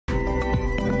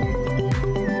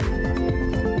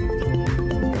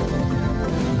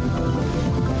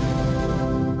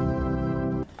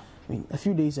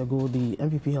few days ago, the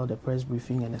MPP held a press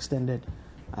briefing and extended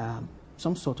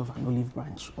some sort of an olive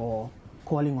branch, or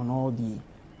calling on all the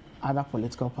other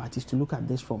political parties to look at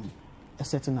this from a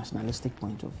certain nationalistic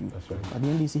point of view. That's right. But the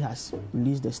NDC has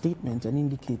released a statement and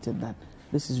indicated that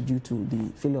this is due to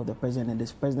the failure of the president, and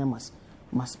this president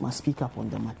must speak up on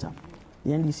the matter.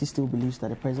 The NDC still believes that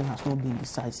the president has not been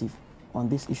decisive on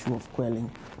this issue of quelling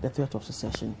the threat of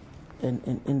secession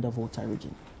in the Volta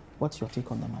region. What's your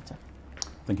take on the matter?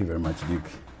 Thank you very much, Duke.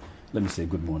 Let me say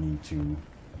good morning to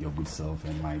your good self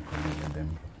and my colleague and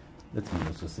them. Let me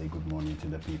also say good morning to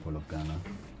the people of Ghana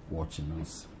watching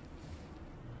us.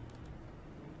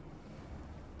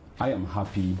 I am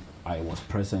happy I was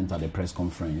present at a press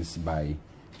conference by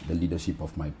the leadership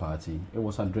of my party. It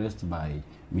was addressed by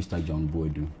Mr. John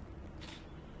Boadu.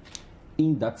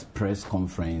 In that press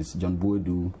conference, John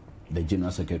Boadu, the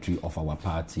General Secretary of our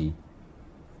party,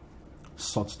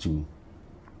 sought to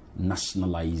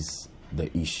nationalize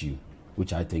the issue,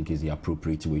 which I think is the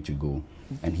appropriate way to go.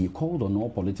 And he called on all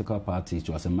political parties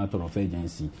to, as a matter of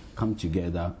urgency, come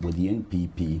together with the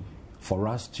NPP for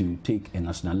us to take a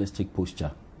nationalistic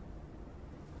posture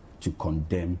to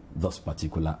condemn this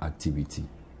particular activity.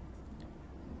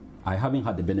 I haven't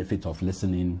had the benefit of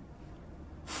listening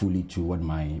fully to what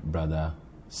my brother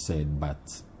said,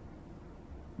 but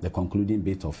the concluding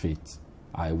bit of it,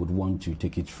 I would want to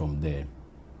take it from there.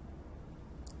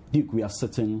 Duke, we are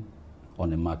sitting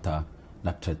on a matter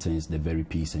that threatens the very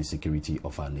peace and security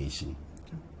of our nation.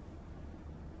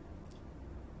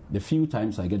 The few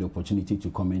times I get the opportunity to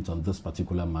comment on this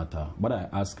particular matter, what I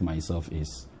ask myself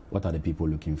is, what are the people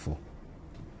looking for?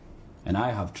 And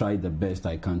I have tried the best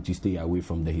I can to stay away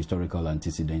from the historical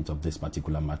antecedent of this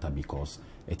particular matter because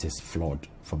it is flawed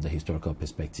from the historical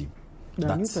perspective.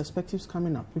 There are new perspectives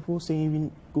coming up. People say,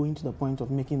 even going to the point of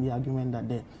making the argument that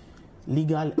the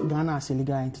Ghana as a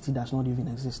legal entity does not even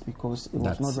exist because it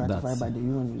was not ratified by the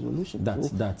UN resolution.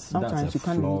 Sometimes you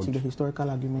can't go to the historical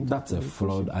argument. That's a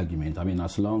flawed argument. I mean,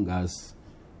 as long as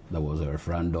there was a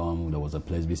referendum, there was a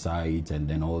plebiscite, and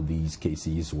then all these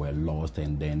cases were lost,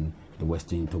 and then the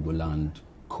Western Togoland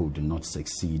could not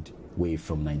succeed way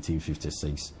from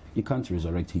 1956. You can't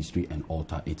resurrect history and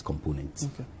alter its components.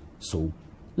 Okay. So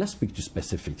let's speak to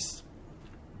specifics.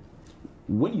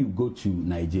 When you go to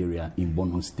Nigeria in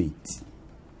Borno State,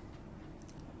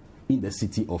 in the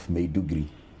city of Maiduguri,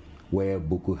 where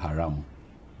Boko Haram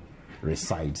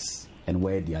resides, and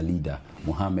where their leader,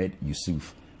 Mohammed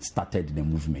Yusuf, started the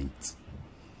movement.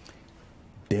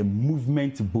 The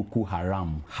movement Boko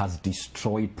Haram has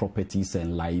destroyed properties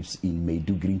and lives in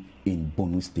Maiduguri, in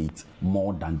Borno State,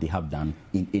 more than they have done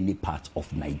in any part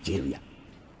of Nigeria.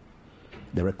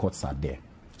 The records are there.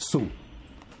 So,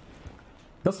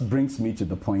 this brings me to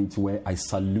the point where I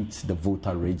salute the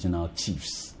Volta regional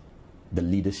chiefs, the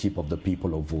leadership of the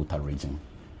people of Volta region.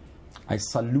 I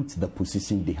salute the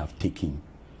position they have taken,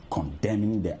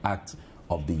 condemning the act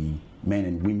of the men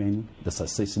and women, the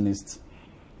secessionists.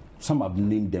 Some have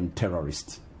named them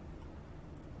terrorists.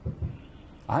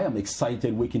 I am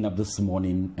excited waking up this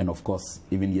morning, and of course,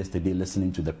 even yesterday,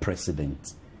 listening to the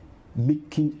president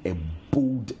making a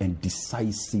bold and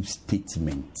decisive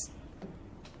statement.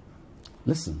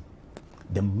 Listen,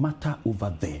 the matter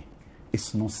over there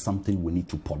is not something we need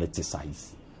to politicize.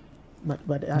 But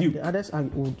the others are,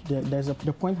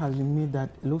 the point has been made that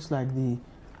it looks like the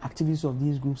activities of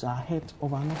these groups are ahead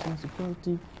of our national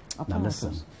security apparatus. Now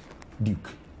listen,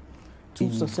 Duke.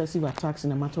 2 successive attacks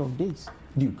in a matter of days.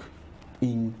 Duke,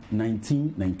 in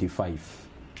 1995,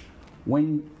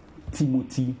 when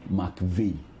Timothy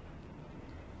McVeigh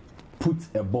put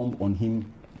a bomb on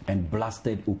him and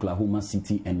blasted Oklahoma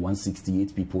City and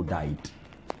 168 people died,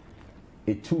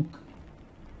 it took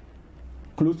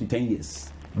close to 10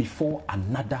 years before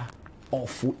another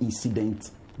awful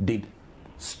incident did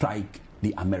strike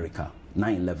the America,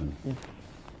 9/11. Yeah.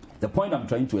 The point I'm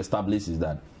trying to establish is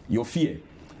that your fear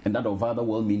and that of other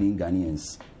well-meaning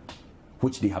Ghanaians,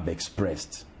 which they have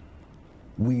expressed,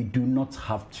 we do not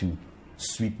have to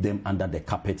sweep them under the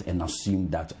carpet and assume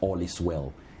that all is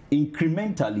well.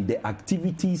 Incrementally, the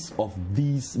activities of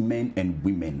these men and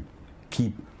women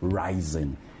keep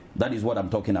rising. That is what I'm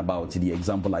talking about, the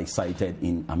example I cited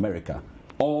in America.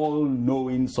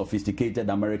 All-knowing, sophisticated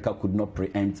America could not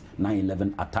preempt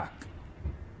 9/11 attack.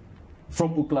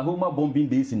 From Oklahoma bombing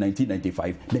days in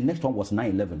 1995, the next one was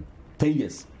 9/11, 10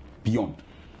 years beyond.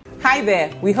 Hi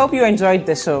there, we hope you enjoyed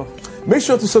the show. Make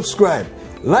sure to subscribe,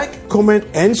 like, comment,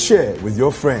 and share with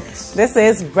your friends. This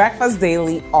is Breakfast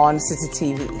Daily on Citi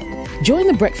TV. Join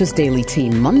the Breakfast Daily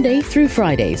team Monday through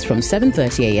Fridays from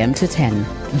 7:30 a.m. to 10.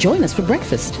 Join us for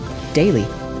breakfast daily,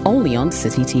 only on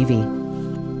Citi TV.